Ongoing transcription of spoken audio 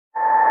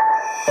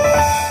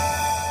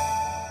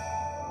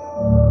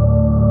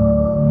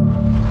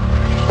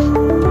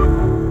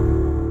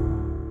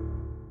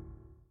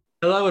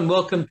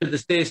Welcome to the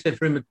CSF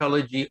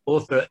Rheumatology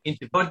Author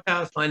Interview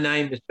Podcast. My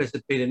name is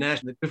Professor Peter Nash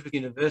from the Griffith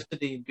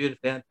University in beautiful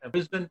downtown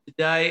Brisbane.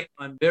 Today,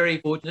 I'm very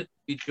fortunate to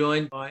be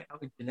joined by our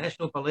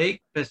international colleague,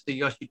 Professor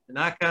Yoshiya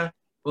Tanaka,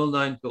 well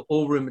known to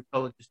all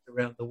rheumatologists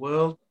around the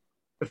world,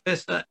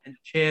 Professor and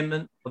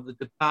Chairman of the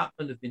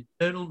Department of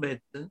Internal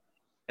Medicine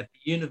at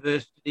the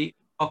University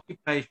of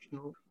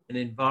Occupational and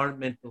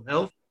Environmental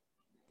Health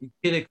in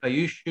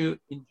Kitakyushu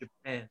in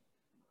Japan.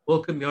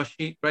 Welcome,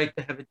 Yoshi. Great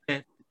to have a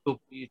chance to talk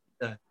to you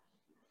today.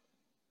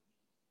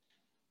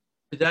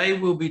 Today,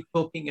 we'll be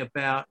talking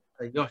about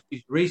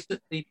Yoshi's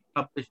recently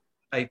published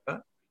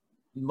paper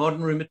in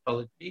Modern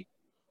Rheumatology,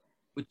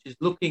 which is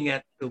looking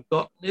at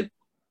Filgotinib,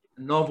 a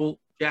novel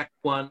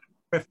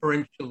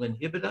JAK1-Preferential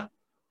Inhibitor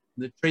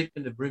in the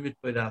treatment of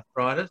rheumatoid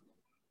arthritis.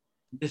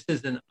 This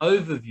is an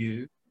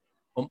overview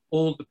of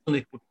all the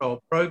clinical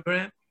trial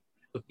program,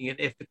 looking at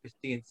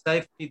efficacy and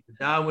safety, the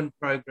Darwin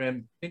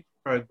program, the Finch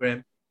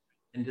program,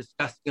 and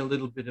discussing a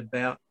little bit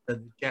about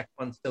the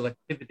JAK1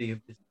 selectivity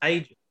of this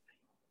agent.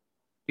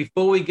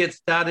 Before we get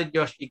started,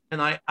 Yoshi, can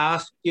I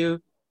ask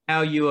you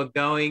how you are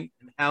going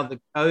and how the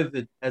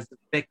COVID has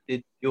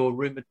affected your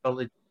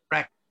rheumatology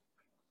practice?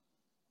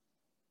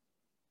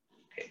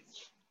 Okay.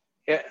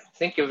 Yeah,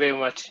 thank you very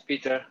much,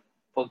 Peter,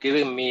 for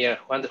giving me a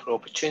wonderful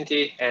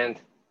opportunity and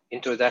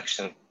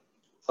introduction.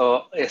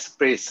 So, yes,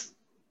 please.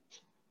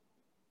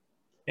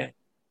 Okay.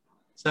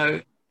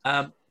 So,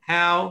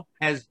 how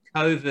has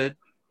COVID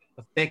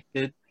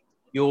affected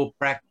your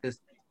practice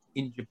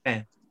in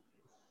Japan?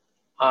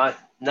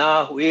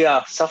 Now we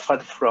are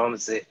suffered from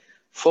the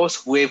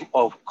fourth wave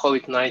of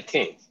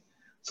COVID-19,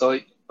 so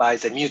by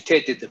the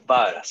mutated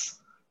virus.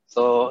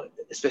 So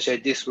especially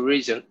this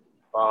region,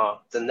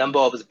 the number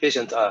of the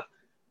patients are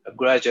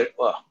gradually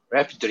or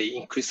rapidly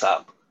increase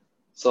up.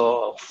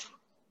 So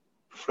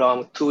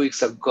from 2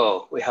 weeks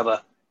ago, we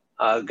have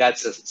got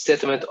the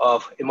statement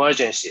of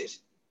emergencies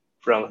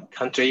from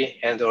country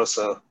and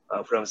also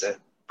from the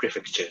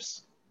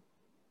prefectures.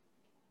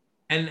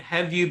 And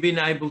have you been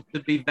able to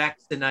be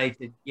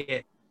vaccinated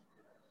yet?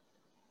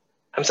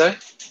 I'm sorry?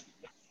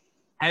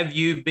 Have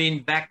you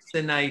been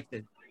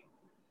vaccinated?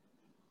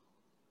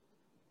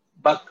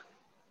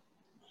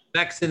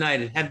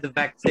 Vaccinated, had the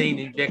vaccine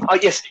injection? Oh,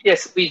 yes,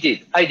 we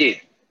did. I did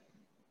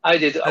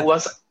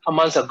once a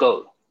month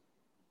ago.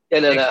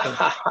 But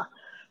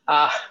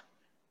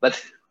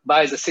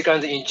by the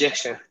second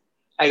injection,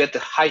 I got a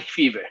high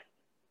fever,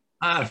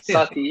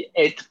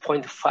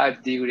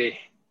 38.5 degrees.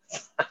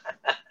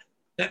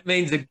 That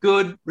means a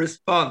good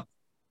response.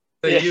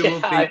 So yeah, you will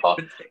be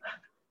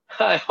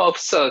I hope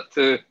so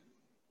too.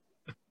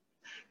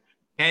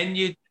 Can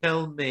you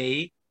tell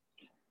me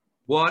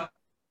what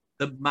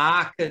the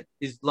market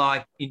is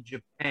like in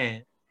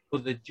Japan for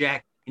the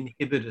JAK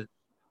inhibitors?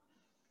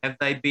 Have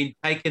they been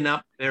taken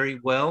up very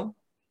well?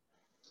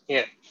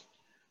 Yeah.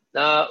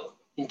 Now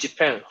in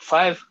Japan,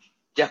 5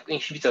 JAK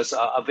inhibitors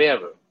are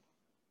available.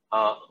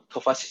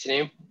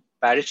 Tofacitinib,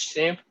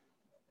 baricitinib,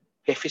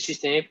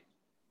 efficacy,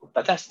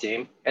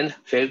 Filgotinib, and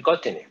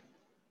Filgotinib.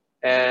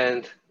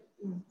 And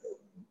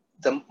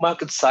the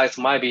market size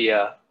might be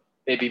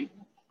maybe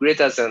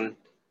greater than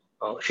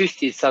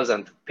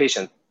 50,000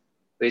 patients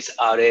with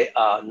RA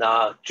are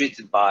now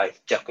treated by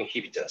JAK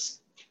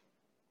inhibitors.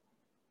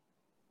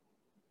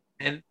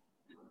 And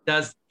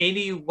does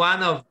any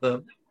one of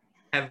them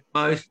have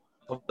most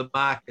of the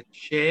market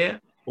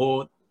share,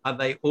 or are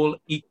they all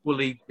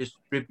equally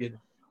distributed?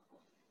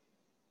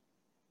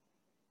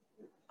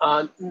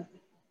 I'm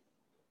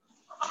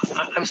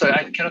sorry,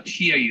 I cannot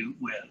hear you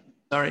well.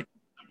 Sorry.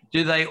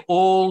 Do they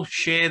all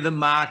share the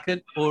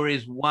market, or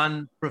is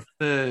one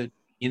preferred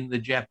in the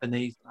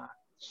Japanese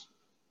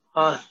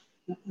market?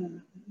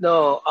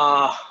 No,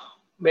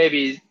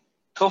 maybe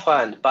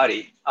Tofa and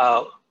Bari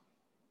are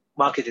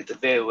marketed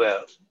very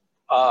well.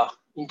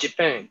 In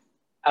Japan,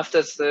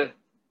 after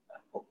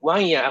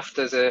 1 year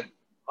after the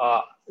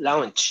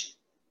launch,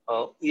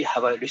 we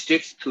have a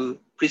restriction to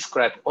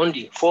prescribe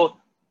only for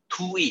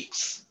 2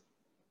 weeks.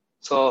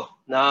 So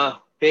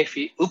now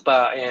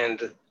UPA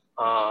and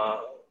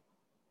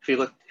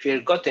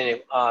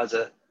Filgotinib are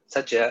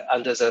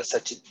under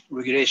such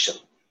regulation.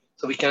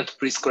 So we can't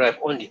prescribe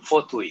only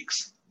for 2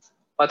 weeks.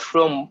 But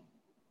from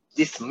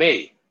this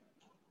May,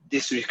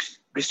 this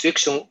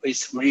restriction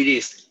is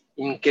released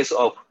in case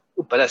of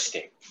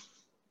upadacitinib.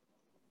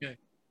 Okay.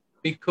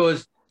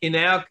 Because in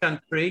our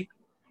country,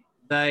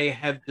 they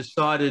have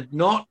decided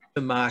not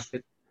to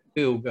market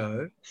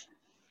Filgo.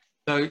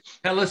 So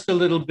tell us a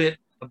little bit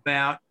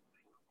about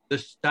the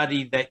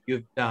study that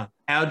you've done.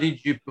 How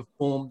did you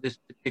perform this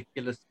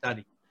particular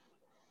study?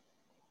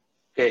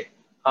 Okay.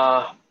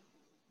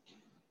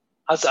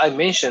 As I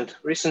mentioned,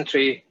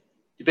 recently,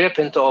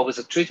 development of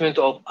the treatment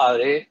of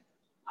RA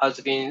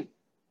has been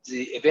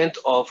the event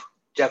of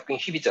JAK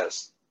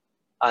inhibitors,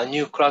 a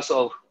new class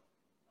of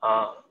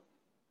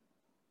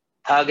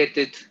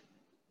targeted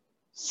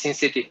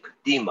synthetic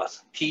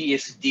DMARDs,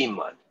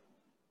 TSDMARD,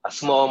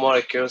 small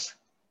molecules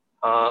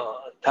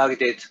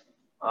targeted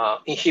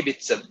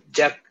inhibits the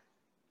JAK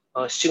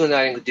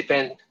signaling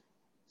dependent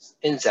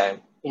enzyme,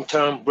 in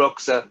turn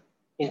blocks the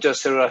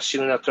intracellular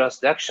signal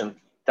transduction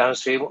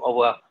downstream of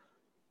a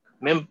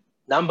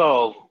number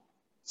of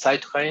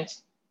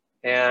cytokines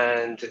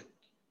and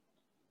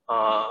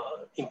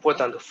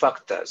important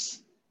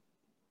factors.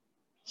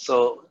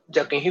 So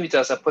JAK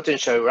inhibitors are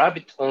potentially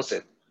rapid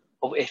onset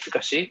of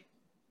efficacy,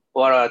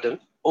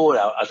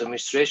 oral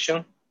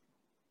administration,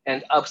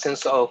 and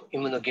absence of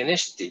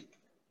immunogenicity.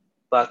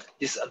 But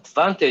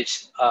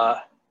disadvantages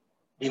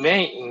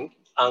remain in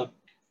an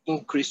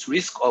increased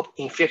risk of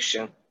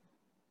infection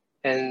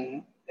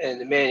and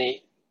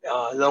many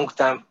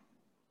long-term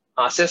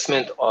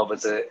assessment of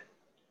the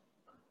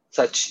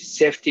such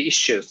safety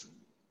issues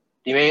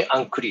remain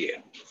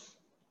unclear.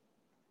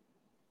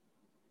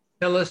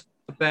 Tell us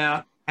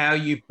about how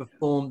you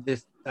performed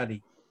this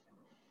study.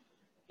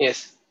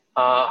 Yes,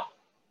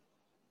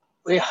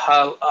 we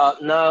have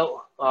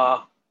now,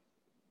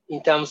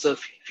 in terms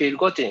of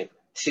Filgotinib,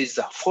 this is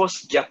the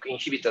fourth JAK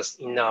inhibitors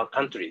in our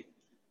country.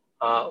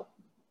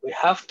 We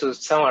have to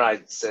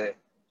summarize the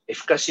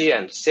efficacy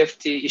and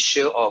safety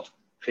issue of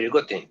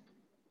Filgotinib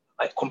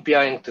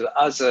comparing to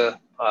other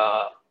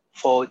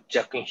 4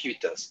 JAK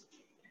inhibitors.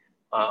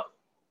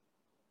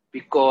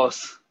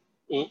 Because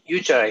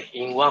usually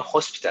in one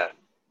hospital,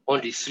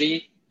 only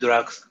 3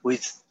 drugs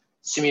with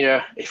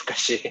similar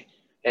efficacy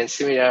and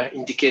similar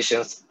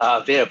indications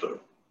are available.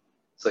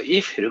 So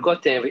if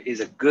Filgotinib is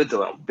a good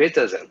one,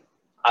 better than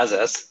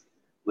others,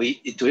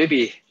 it will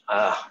be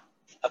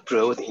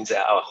approved in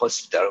our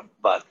hospital,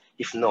 but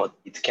if not,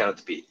 it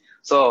cannot be.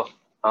 So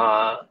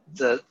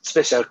the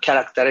special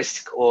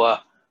characteristic or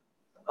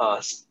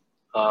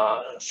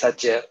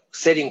such a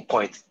selling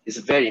point is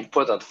very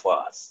important for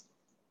us.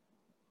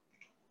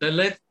 So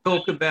let's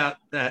talk about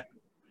that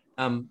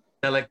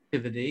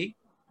selectivity.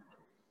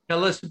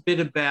 Tell us a bit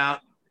about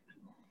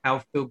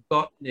how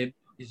Filgotinib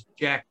is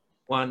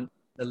JAK1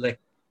 selective.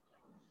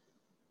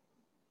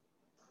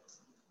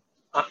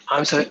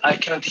 I'm sorry, I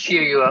can't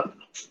hear you.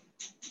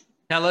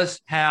 Tell us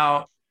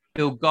how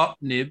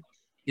Filgotinib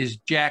is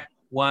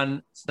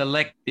JAK1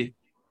 selective.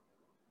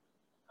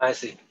 I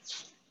see.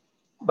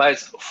 By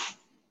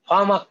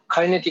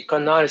pharmacokinetic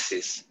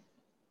analysis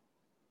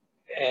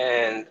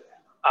and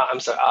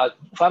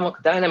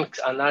pharmacodynamics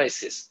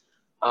analysis,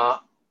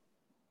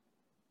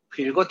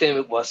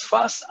 Filgotinib was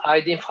first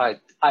identified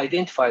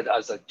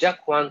as a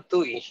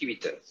JAK1/2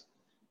 inhibitor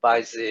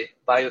by the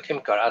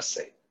biochemical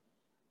assay.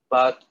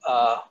 But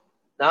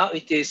now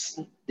it is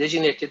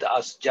designated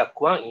as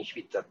JAK1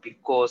 inhibitor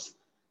because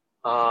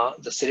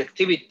the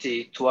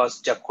selectivity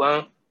towards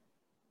JAK1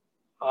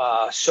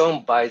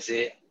 shown by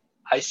the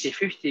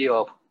IC50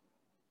 of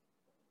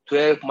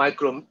 12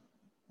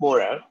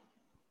 micromolar,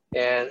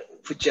 and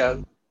which are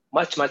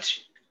much,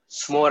 much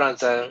smaller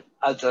than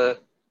other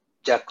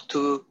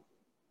JAK2,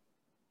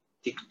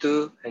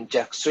 TYK2, and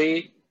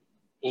JAK3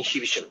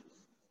 inhibition.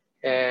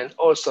 And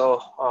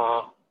also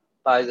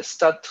by the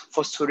STAT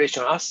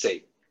phosphorylation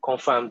assay,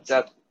 confirmed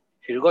that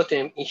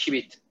Filgotinib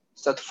inhibit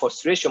STAT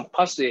phosphorylation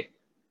pathway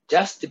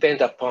just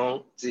depend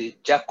upon the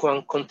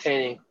JAK1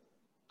 containing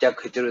JAK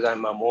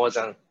heterodimer more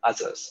than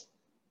others.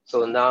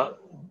 So now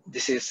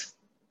this is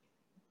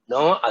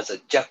known as a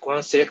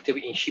JAK1 selective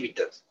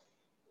inhibitor.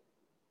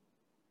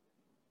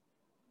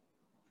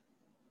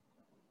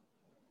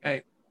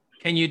 Okay.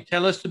 Can you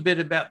tell us a bit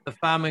about the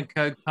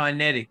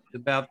pharmacokinetics,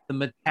 about the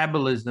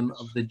metabolism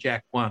of the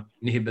JAK1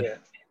 inhibitor? Yeah.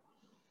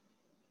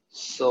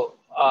 So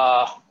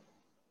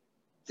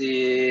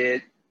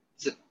the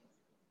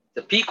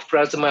peak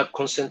plasma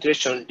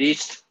concentration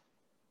reached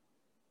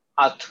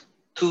at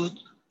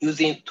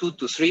using 2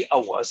 to 3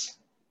 hours,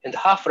 and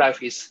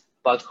half-life is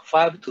about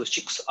 5 to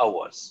 6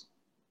 hours.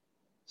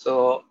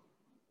 So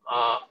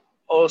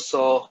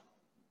also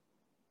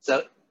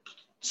the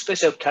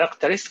special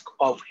characteristic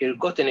of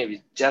Filgotinib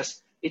is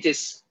just it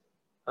is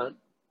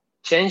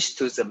changed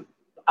to the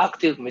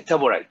active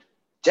metabolite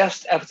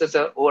just after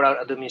the oral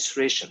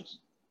administration.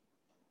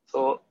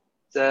 So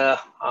the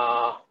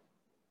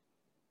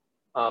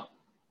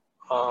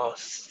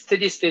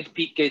steady-state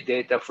PK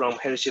data from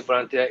healthy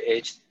volunteer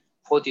aged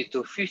 40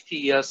 to 50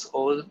 years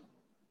old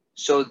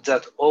showed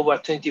that over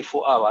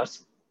 24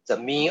 hours, the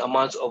mean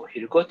amount of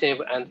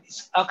Filgotinib and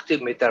its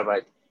active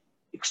metabolite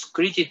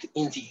excreted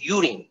in the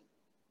urine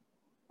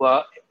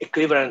were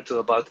equivalent to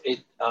about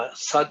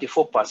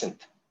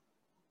 34%.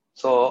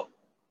 So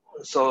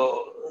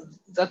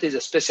that is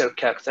a special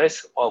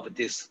characteristic of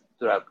this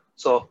drug.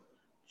 So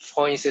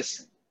for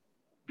instance,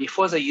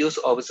 before the use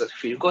of the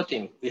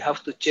Filgotinib, we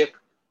have to check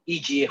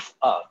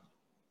EGFR.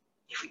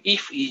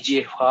 If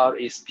EGFR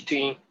is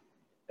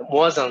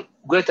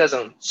greater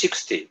than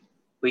 60,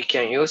 we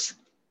can use,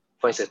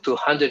 for instance,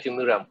 200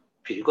 milligram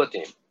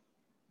Filgotinib.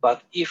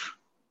 But if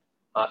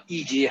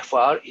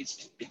EGFR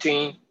is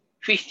between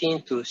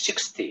 15 to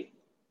 60,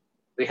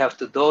 we have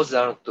to dose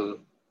down to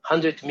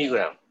 100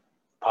 milligram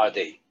per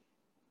day.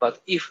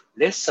 But if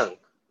less than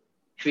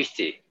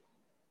 50,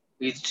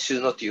 we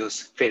should not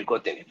use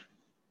Filgotinib.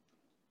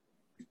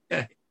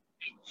 Okay.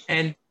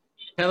 And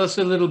tell us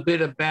a little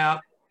bit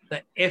about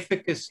the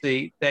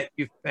efficacy that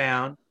you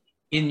found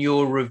in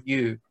your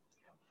review.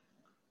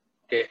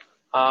 Okay.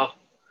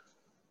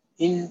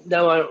 In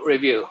our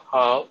review,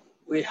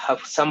 we have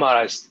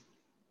summarized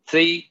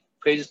 3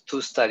 phase 2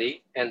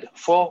 study and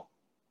 4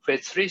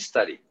 phase 3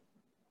 study.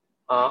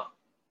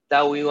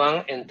 Darwin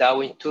 1 and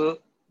Darwin 2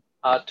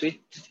 are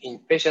treated in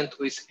patients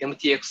with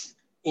MTX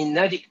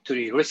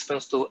inadequately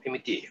response to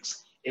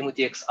MTX,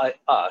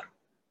 MTX-IR,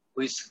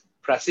 with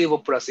placebo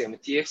plus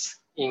MTX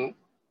in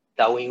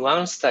Darwin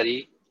 1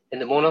 study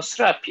and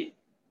monotherapy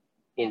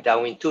in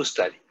Darwin 2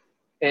 study.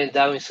 And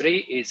Darwin 3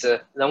 is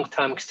a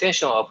long-term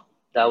extension of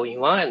Darwin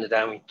 1 and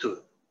Darwin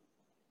 2.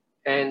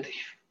 And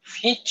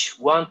Finch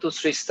 1 to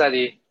 3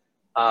 study,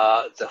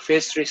 the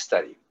phase 3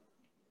 study.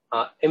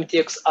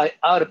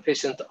 MTX-IR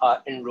patients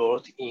are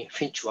enrolled in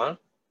Finch 1,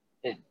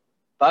 and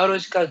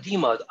biological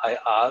DMARD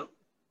IR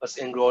was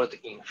enrolled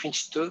in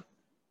Finch 2,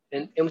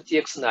 and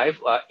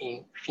MTX-naive are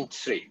in Finch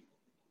 3.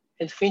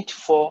 And Finch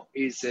 4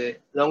 is a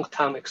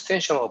long-term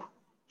extension of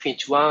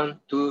Finch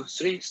 1, 2,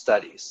 3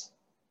 studies.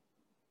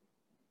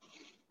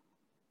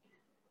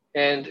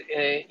 And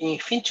in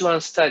Finch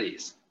 1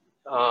 studies,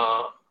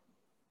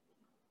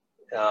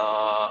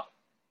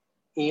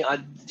 in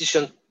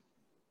addition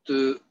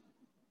to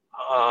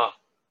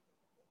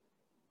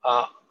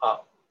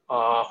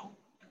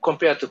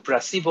compared to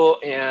placebo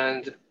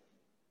and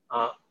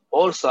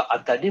also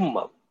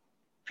adalimumab,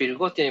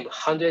 Filgotinib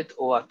 100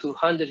 or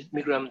 200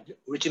 milligram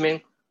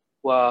regimen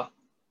were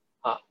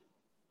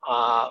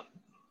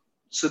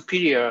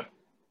superior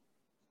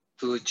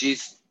to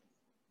these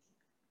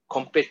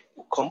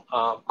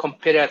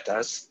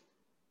competitors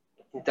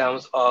in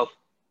terms of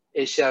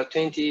ACR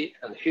 20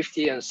 and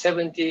 50 and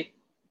 70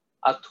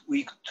 at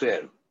week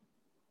 12,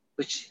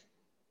 which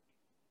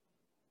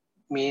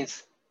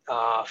means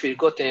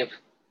Filgotinib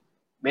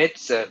met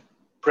the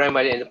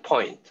primary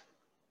endpoint.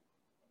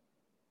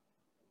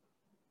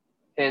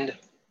 And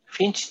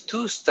Finch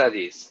 2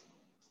 studies,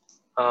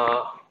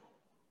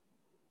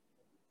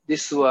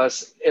 this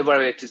was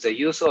evaluated the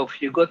use of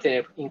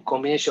Filgotinib in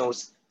combination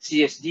with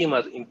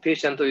CS-DMARD in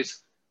patients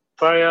with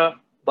prior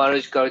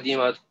biological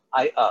DMARD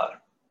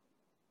IR.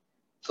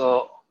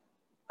 So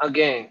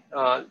again,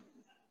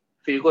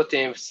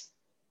 Filgotinib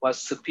was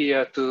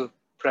superior to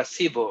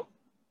placebo,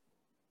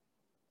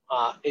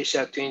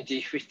 ACR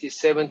 20, 50,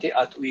 70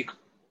 at week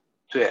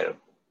 12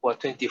 or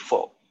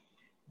 24.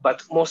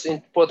 But most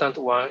important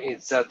one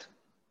is that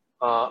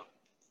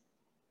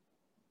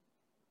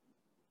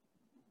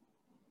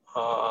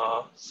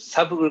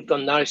subgroup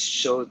analysis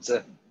showed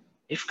the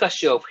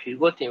efficacy of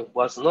Filgotinib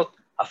was not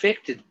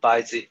affected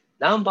by the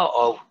number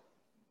of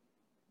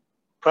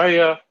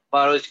prior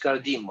biological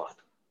DMARD.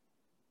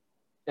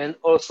 And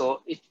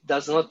also, it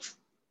does not,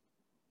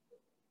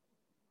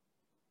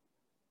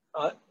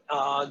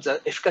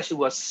 the efficacy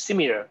was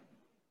similar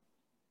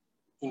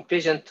in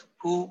patients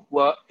who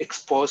were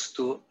exposed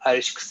to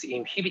IL-6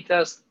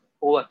 inhibitors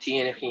or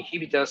TNF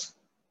inhibitors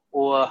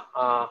or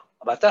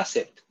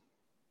abatacept.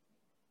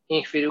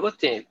 In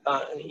Filgotinib,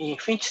 in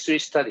Finch 3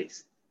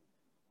 studies,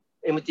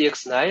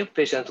 MTX-naive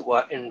patients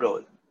were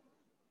enrolled.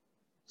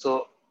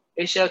 So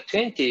ACR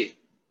 20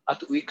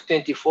 at week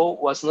 24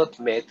 was not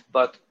met,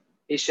 but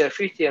ACR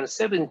 50 and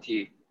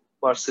 70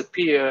 were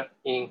superior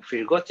in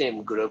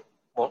Filgotinib group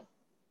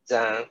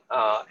than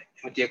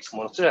MTX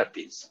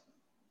monotherapies.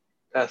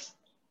 Thus,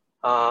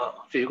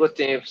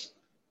 Filgotinib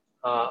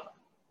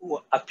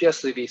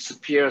appears to be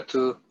superior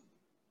to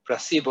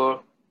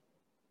placebo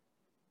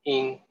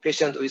in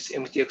patients with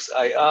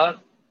MTX-IR,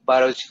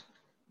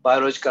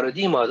 biological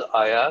DMARD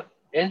IR,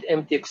 and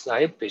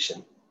MTX-naive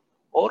patients.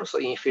 Also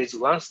in phase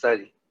 1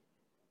 study,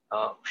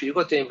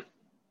 Filgotinib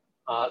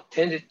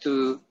tended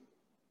to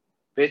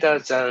better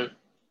than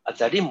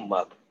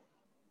adalimumab,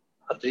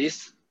 at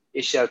least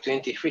ACR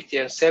 20, 50,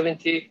 and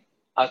 70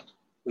 at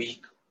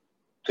week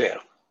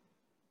 12.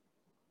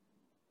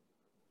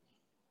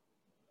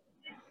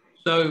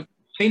 So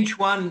Finch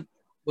 1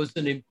 was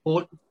an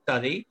important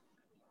study.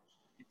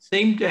 It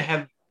seemed to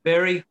have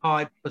very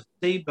high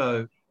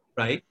placebo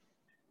rate.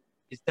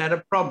 Is that a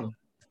problem?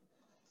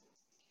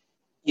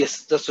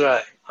 Yes, that's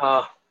right.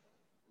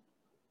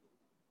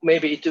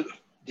 Maybe it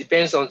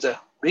depends on the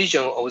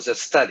region of the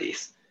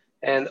studies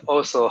and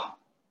also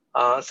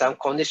some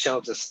condition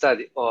of the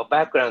study or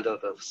background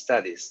of the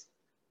studies.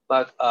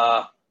 But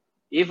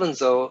even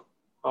though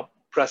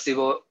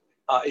placebo,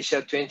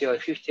 ACR 20 or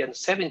 50 and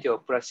 70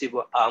 of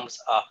placebo arms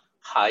are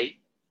high,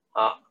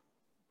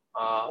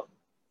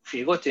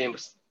 Filgotinib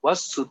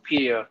was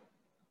superior,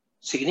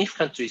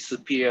 significantly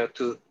superior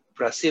to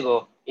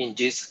placebo in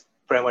these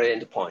primary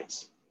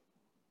endpoints.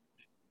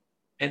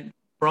 And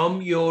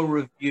from your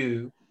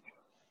review,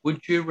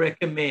 would you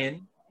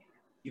recommend,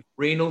 if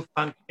renal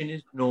function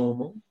is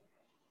normal,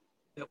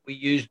 that we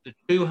use the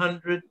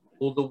 200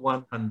 or the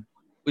 100,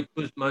 which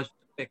was most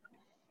effective?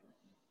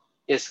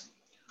 Yes.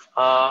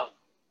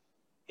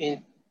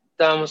 In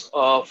terms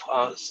of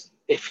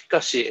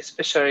efficacy,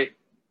 especially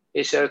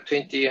ACR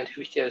 20 and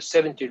 50 and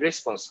 70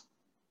 response,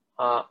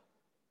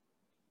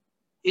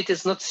 it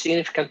is not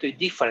significantly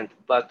different,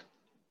 but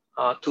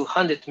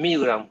 200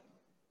 milligram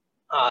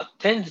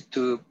tend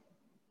to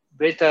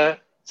better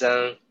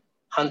than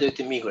 100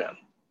 milligram.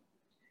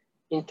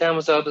 in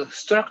terms of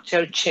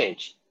structural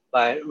change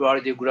by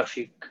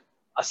radiographic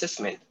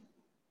assessment,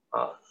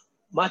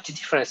 much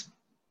difference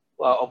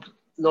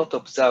not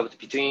observed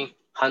between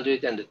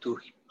 100 and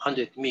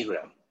 200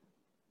 milligram,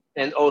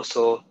 and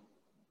also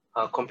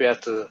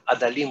compared to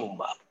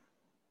adalimumab.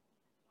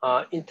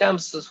 In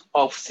terms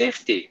of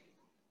safety,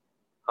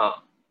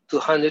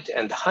 200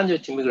 and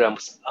 100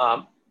 milligrams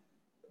are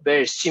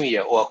very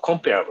similar or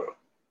comparable.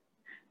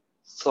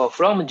 So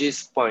from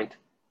this point,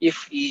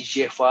 if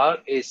eGFR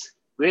is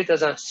greater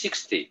than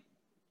 60,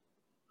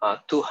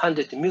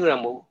 200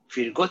 milligram of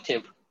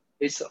filgotinib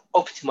is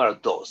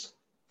optimal dose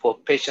for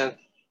patients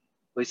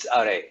with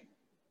RA.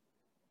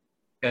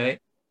 Okay.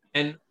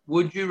 And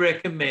would you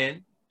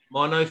recommend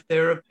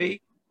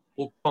monotherapy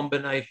or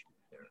combination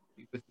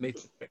therapy with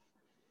methotrexate?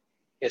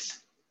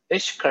 Yes,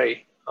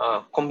 basically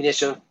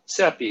combination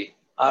therapy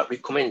are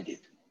recommended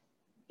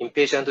in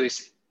patients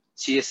with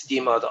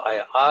CSD mod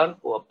IR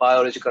or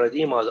biological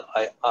D mod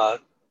IR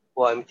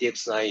or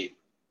MTX naive.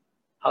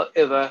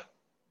 However,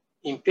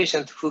 in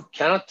patients who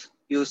cannot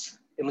use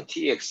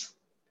MTX,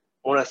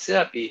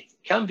 monotherapy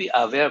can be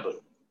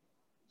available.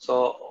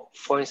 So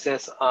for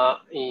instance,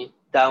 in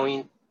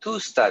Darwin 2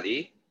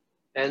 study,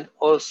 and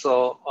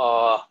also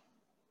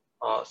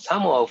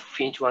some of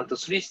Finch 1 to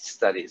 3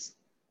 studies,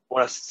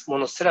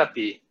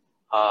 monotherapy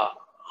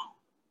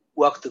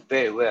worked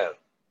very well.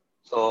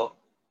 So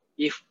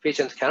if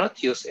patient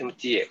cannot use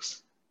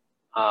MTX,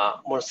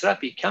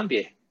 monotherapy can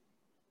be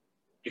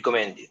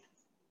recommended.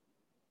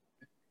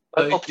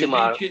 But So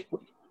optimal,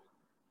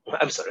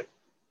 I'm sorry.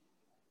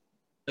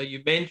 So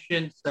you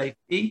mentioned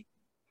safety.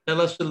 Tell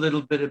us a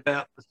little bit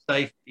about the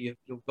safety of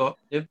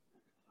filgotinib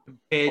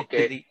compared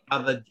to the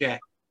other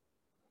JAK.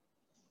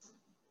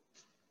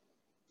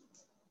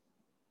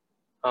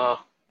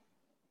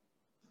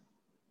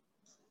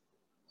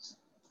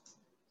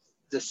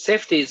 The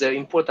safety is an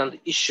important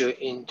issue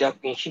in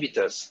JAK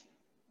inhibitors.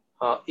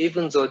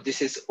 Even though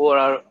this is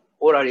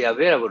orally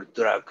available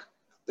drug,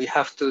 we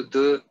have to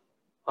do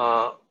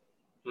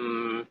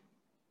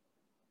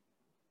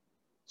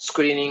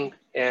screening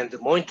and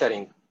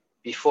monitoring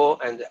before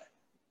and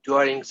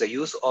during the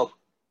use of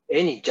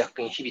any JAK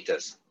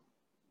inhibitors.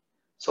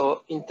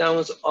 So in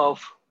terms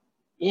of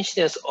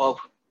incidence of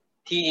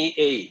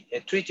TEA, a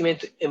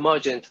treatment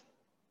emergent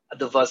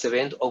adverse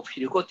event of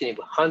filgotinib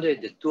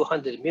 100 to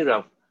 200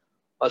 milligrams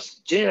was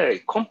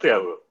generally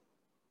comparable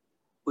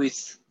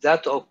with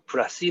that of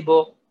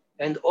placebo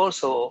and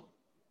also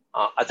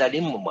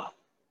adalimumab.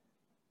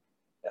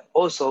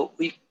 Also,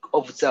 we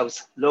observed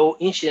low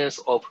incidence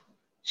of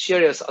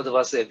serious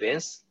adverse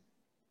events,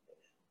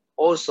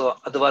 also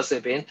adverse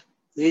event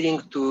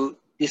leading to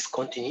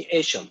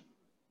discontinuation.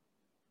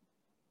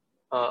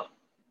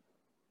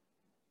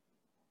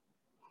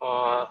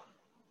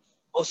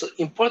 Also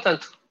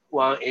important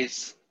one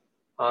is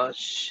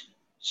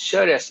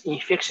serious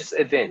infectious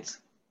events.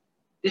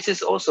 This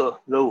is also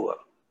lower.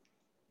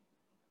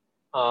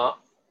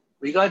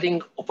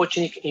 Regarding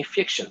opportunistic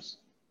infections,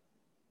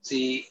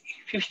 the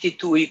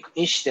 52-week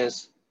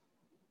incidence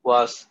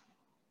was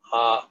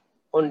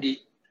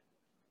only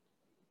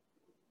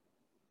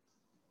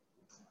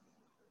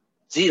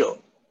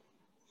 0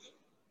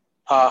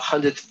 per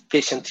 100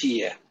 patient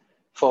year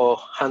for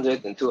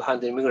 100 and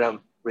 200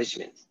 milligram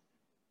regimens.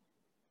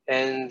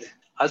 And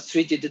as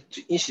treated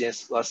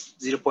incidence was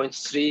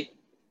 0.3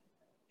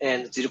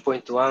 and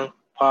 0.1 per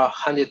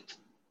 100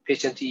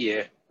 patient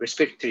year,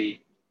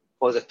 respectively,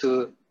 for the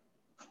two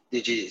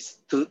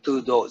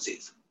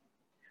doses.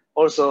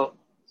 Also,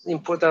 the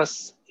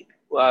importance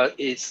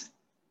is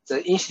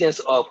the incidence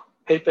of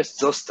herpes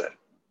zoster.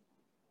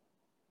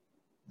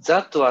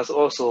 That was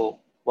also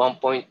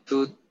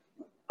 1.2,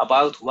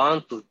 about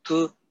 1 to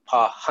 2 per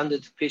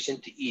 100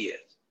 patient years.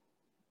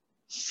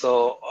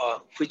 So,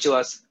 which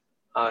was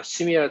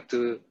similar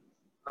to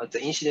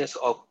the incidence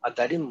of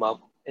adalimumab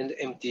and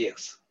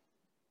MTX.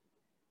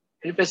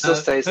 Herpes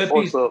zoster is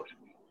also...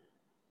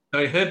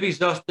 So herpes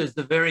zoster is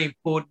a very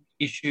important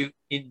issue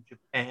in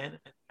Japan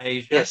and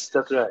Asia. Yes,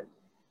 that's right.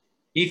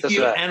 If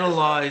you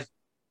analyze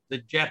the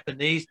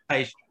Japanese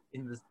patients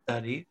in the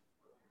study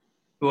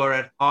who are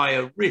at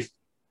higher risk,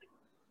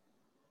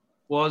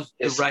 was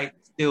the rate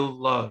still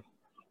low?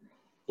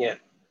 Yeah.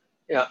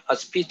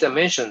 As Peter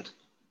mentioned,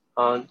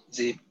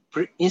 the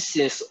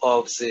incidence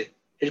of the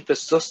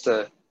herpes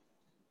zoster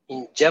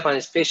in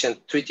Japanese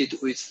patients treated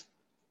with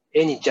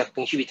any JAK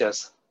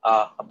inhibitors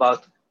are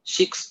about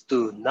 6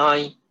 to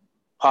 9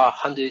 per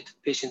 100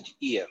 patient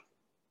year.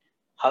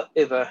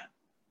 However,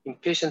 in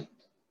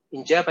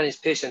Japanese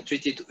patients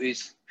treated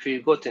with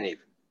filgotinib,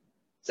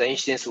 the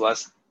incidence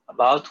was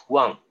about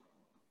 1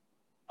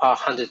 per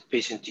 100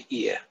 patient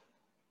year.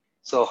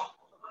 So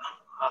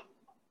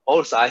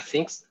also, I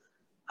think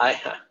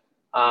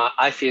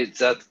I feel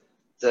that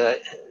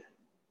the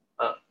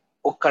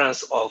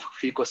occurrence of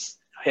herpes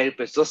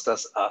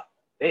zosters are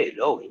very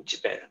low in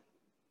Japan.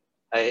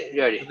 I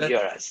really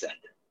realize that.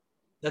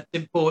 That's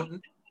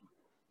important.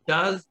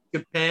 Does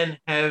Japan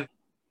have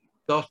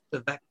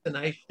zoster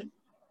vaccination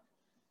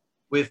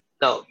with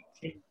no?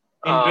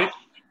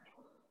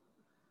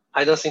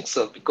 I don't think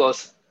so,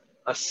 because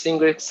a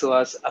Singlex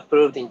was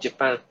approved in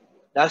Japan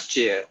last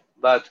year,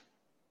 but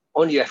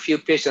only a few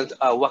patients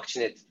are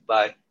vaccinated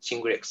by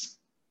Singlex.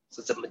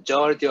 So the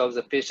majority of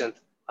the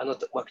patients are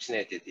not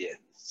vaccinated yet.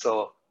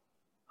 So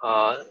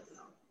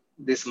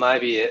this might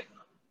be,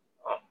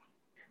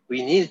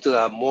 we need to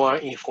have more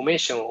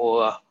information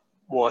or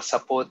more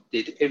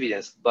supported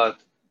evidence, but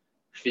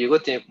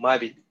filgotinib might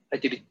be a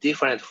little bit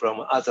different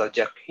from other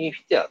JAK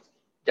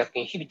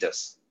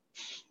inhibitors.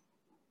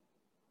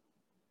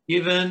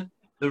 Given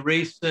the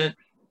recent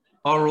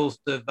oral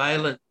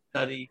surveillance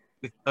study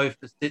with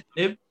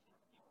tofacitinib,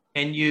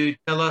 can you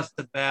tell us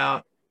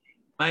about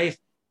MACE,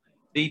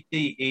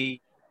 VTE,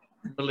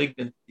 and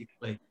malignancy,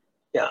 please?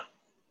 Yeah,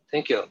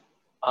 thank you.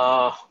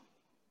 Uh,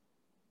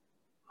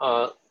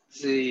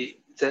 the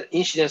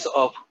incidence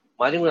of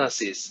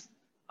malignancies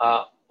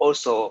are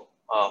also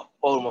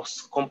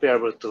almost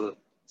comparable to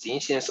the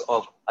incidence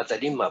of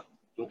adalimumab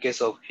in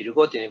case of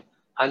filgotinib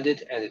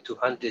 100 and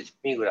 200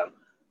 milligram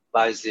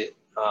by the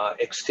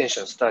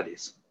extension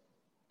studies.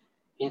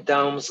 In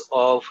terms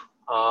of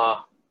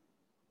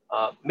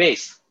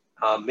MACE,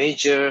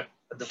 major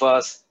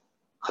adverse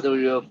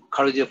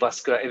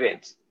cardiovascular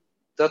events,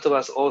 that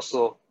was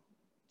also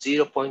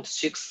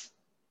 0.6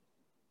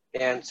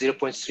 and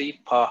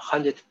 0.3 per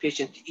 100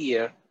 patient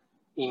year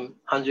in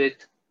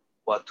 100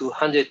 or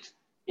 200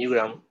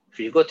 milligram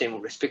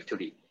filgotinib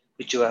respectively,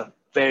 which were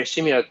very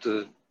similar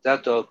to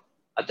that of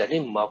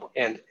adalimumab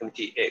and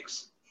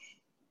MTX.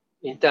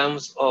 In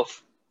terms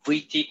of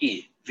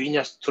VTE,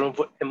 venous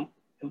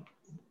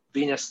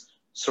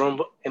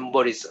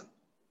thromboembolism,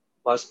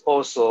 was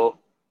also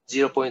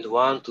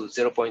 0.1 to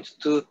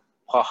 0.2 per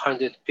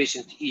 100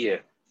 patient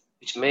year,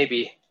 which may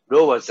be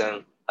lower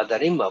than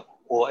adalimumab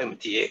or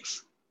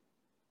MTX.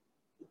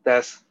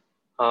 Thus,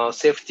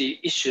 safety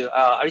issues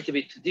are a little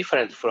bit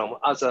different from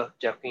other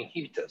JAK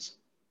inhibitors.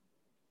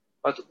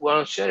 But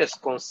one serious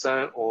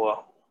concern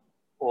or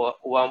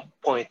one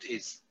point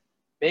is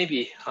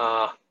maybe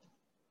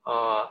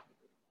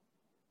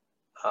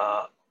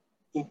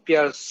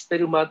impaired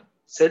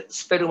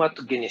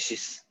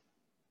spermatogenesis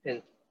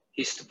and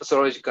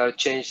histopathological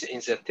change in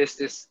the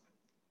testes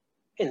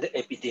and the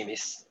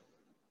epidermis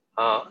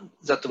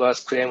that was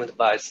claimed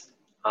by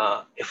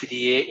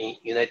FDA in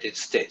United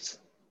States.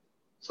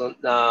 So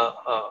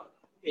now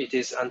it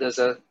is under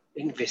the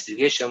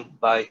investigation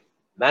by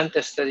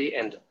MANTA study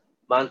and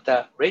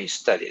MANTA Ray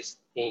studies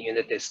in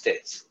United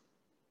States.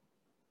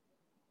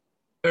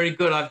 Very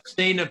good. I've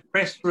seen a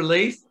press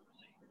release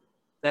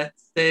that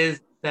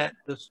says that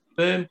the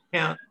sperm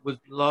count was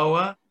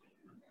lower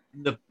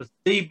in the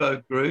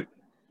placebo group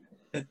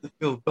than the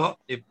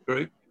filgotinib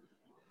group.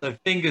 So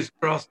fingers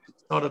crossed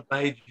it's not a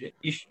major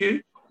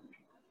issue,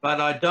 but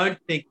I don't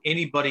think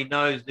anybody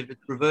knows if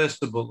it's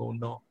reversible or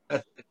not.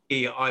 That's the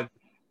key I would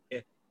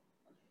get.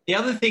 The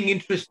other thing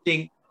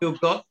interesting,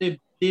 filgotinib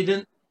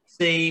didn't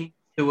seem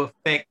to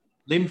affect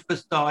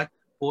lymphocytes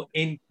or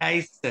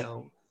NK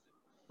cells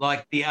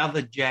like the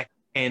other JAK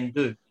can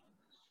do.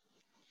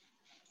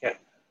 Yeah,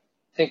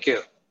 thank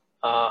you.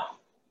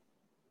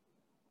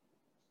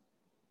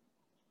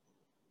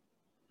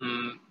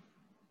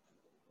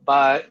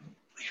 But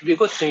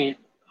filgotinib,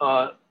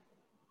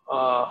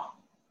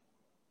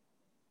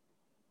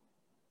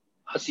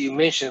 as you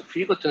mentioned,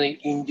 filgotinib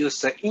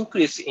induced an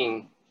increase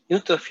in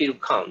neutrophil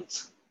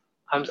counts.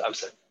 I'm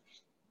sorry.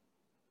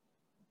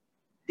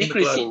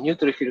 Decrease in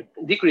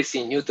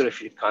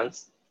neutrophil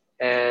counts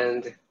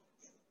and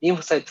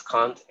lymphocyte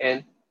count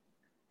and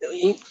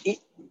in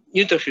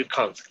neutrophil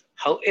count.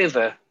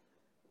 However,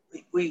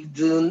 we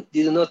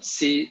did not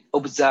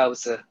observe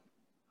the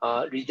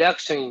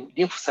reduction in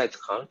lymphocyte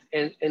count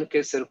and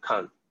NK cell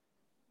count,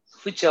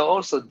 which are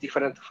also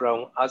different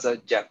from other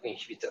JAK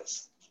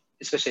inhibitors,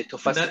 especially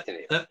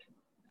tofacitinib.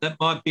 That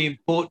might be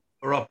important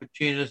for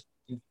opportunist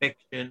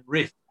infection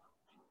risk.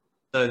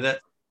 So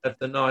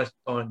that's a nice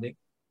finding.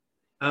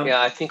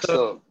 Yeah, I think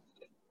so.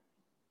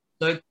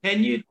 So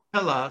can you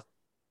tell us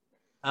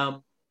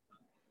a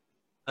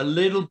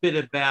little bit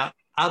about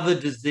other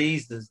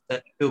diseases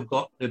that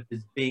filgotinib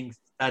is being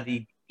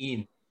studied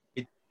in?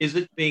 Is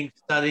it being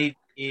studied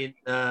in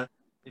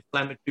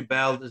inflammatory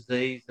bowel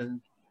disease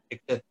and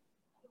etc.?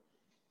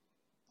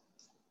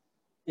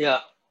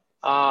 Yeah,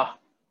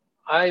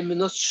 I'm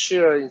not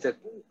sure in the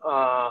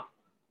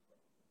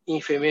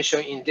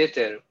information in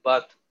detail,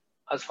 but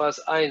as far as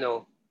I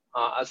know,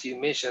 as you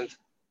mentioned,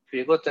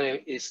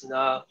 filgotinib is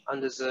now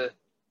under the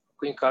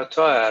clinical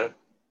trial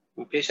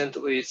in patients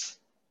with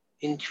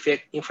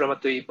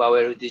inflammatory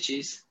bowel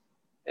disease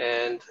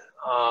and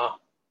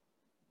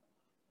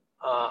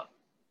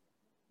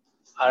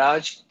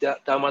allergic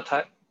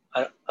dermatitis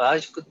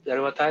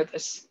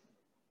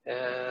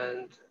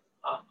and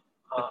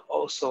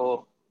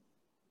also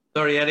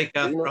psoriatic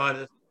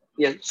arthritis.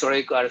 Yeah,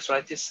 psoriatic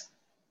arthritis.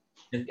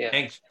 And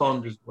Angst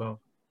as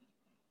well.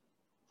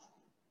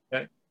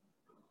 Okay.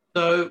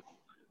 So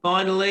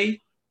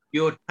finally,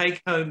 your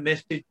take-home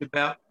message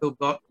about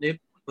filgotinib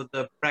for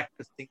the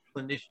practicing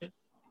clinician.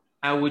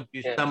 How would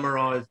you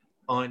summarize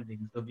the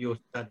findings of your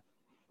study?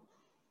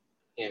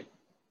 Yeah.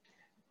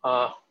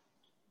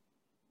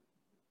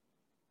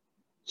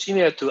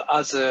 similar to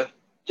other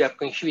JAK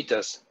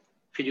inhibitors,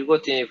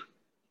 filgotinib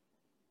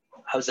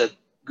has a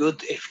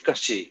good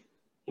efficacy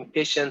in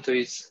patients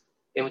with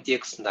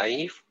MTX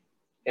naive,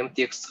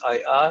 MTX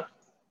IR,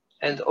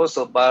 and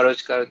also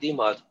biological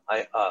DMARD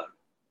IR.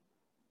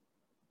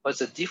 But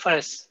the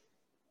difference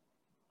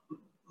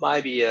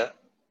might be,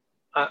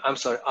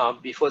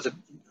 before the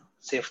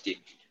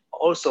safety.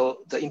 Also,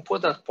 the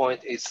important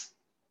point is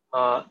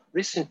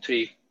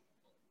recently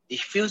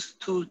diffuse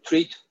to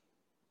treat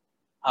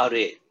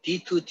RA,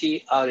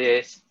 D2T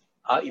RAs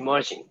are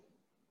emerging.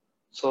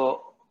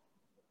 So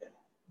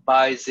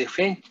by the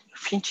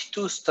Finch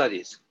 2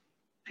 studies,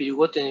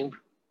 filgotinib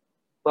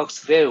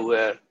works very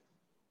well,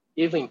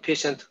 even in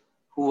patients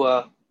who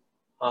are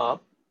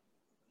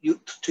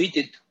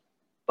treated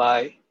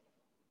by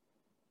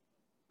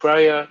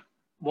prior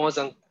more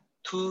than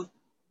 2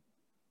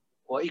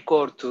 or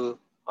equal to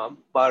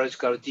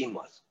biological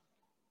DMARDs.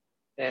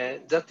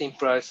 And that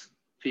implies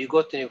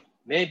filgotinib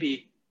may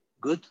be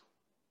good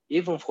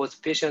even for the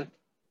patient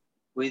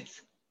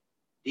with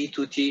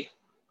D2T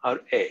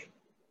RA.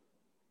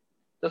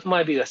 That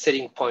might be a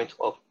selling point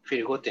of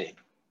filgotinib,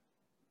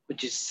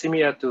 which is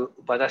similar to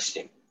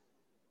upadacitinib.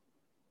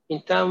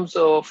 In terms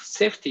of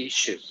safety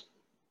issues,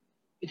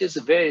 it is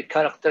very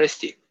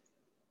characteristic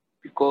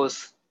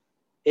because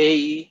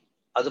AE,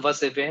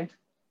 adverse event,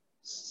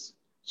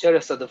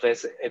 serious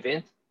adverse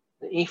event,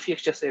 the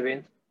infectious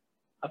event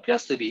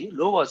appears to be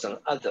lower than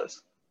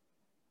others.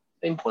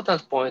 The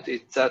important point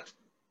is that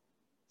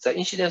the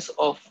incidence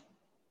of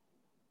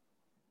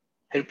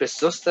herpes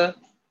zoster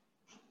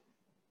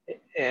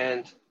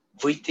and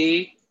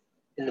VT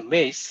and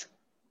MACE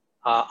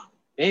are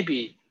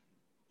maybe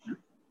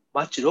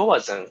much lower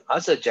than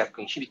other JAK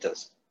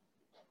inhibitors.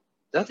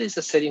 That is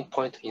the selling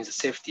point in the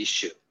safety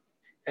issue.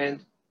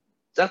 And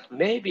that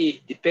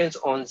maybe depends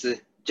on the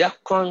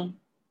JAK1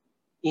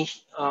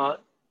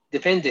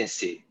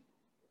 dependency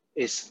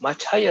is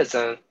much higher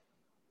than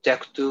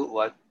JAK2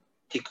 or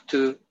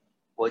TYK2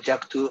 or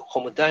JAK2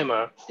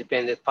 homodimer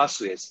dependent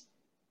pathways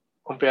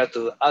compared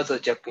to other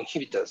JAK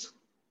inhibitors.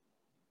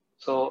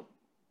 So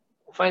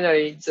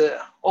finally, the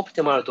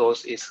optimal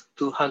dose is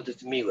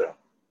 200 milligrams.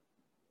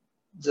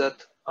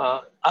 That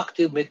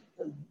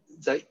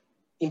the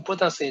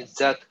importance is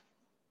that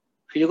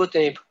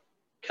filgotinib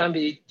can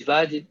be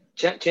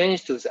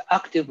changed to the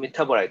active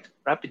metabolite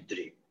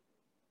rapidly.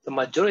 The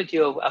majority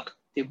of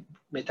active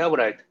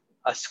metabolite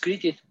are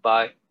secreted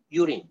by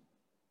urine.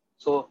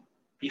 So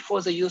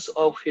before the use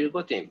of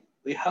filgotinib,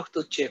 we have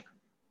to check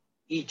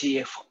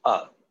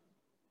EGFR.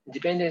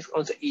 Depending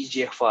on the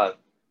EGFR,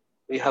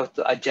 we have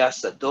to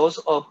adjust the dose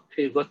of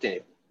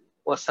filgotinib,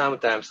 or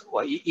sometimes,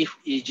 or if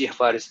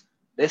EGFR is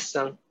less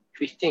than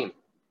 15,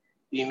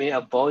 we may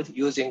avoid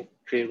using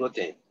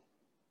filgotinib.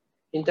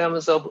 In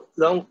terms of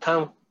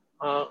long-term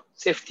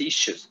safety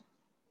issues,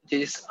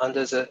 it is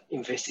under the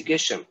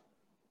investigation,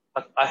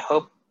 but I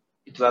hope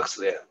it works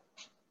well.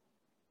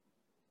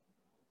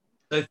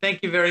 So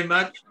thank you very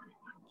much.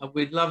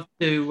 We'd love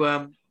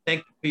to thank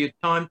you for your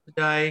time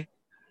today.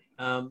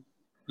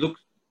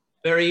 Looks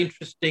very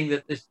interesting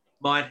that this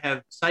might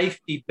have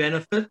safety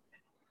benefit,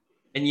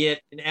 and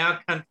yet in our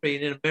country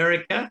and in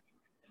America,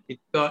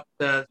 it's got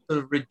sort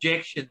of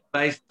rejection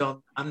based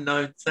on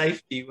unknown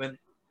safety when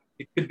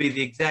it could be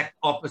the exact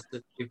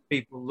opposite if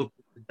people look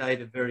at the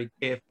data very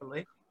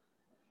carefully.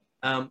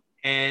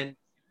 And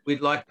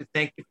we'd like to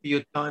thank you for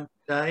your time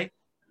today.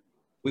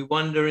 We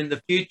wonder in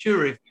the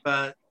future if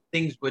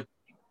things were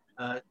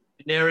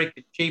generic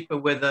and cheaper,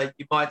 whether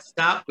you might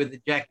start with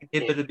the JAK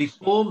inhibitor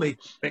before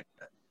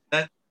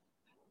methotrexate.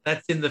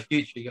 That's in the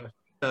future, Yoshi.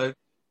 So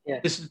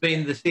This has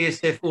been the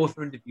CSF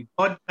Author Interview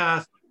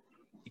Podcast.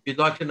 If you'd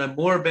like to know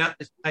more about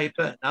this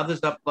paper and others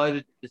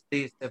uploaded to the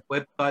CSF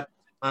website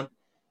this month,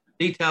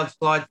 detailed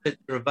slide sets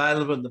are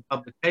available in the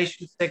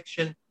publication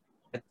section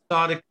at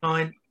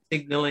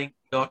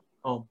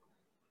cytokinesignaling.com.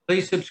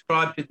 Please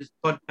subscribe to this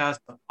podcast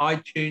on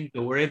iTunes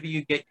or wherever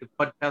you get your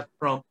podcast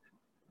from.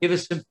 Give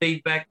us some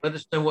feedback, let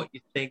us know what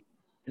you think,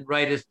 and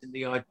rate us in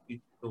the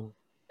iTunes store.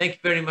 Thank you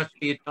very much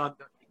for your time,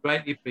 Yoshi.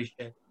 Greatly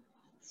appreciate it.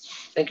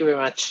 Thank you very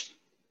much.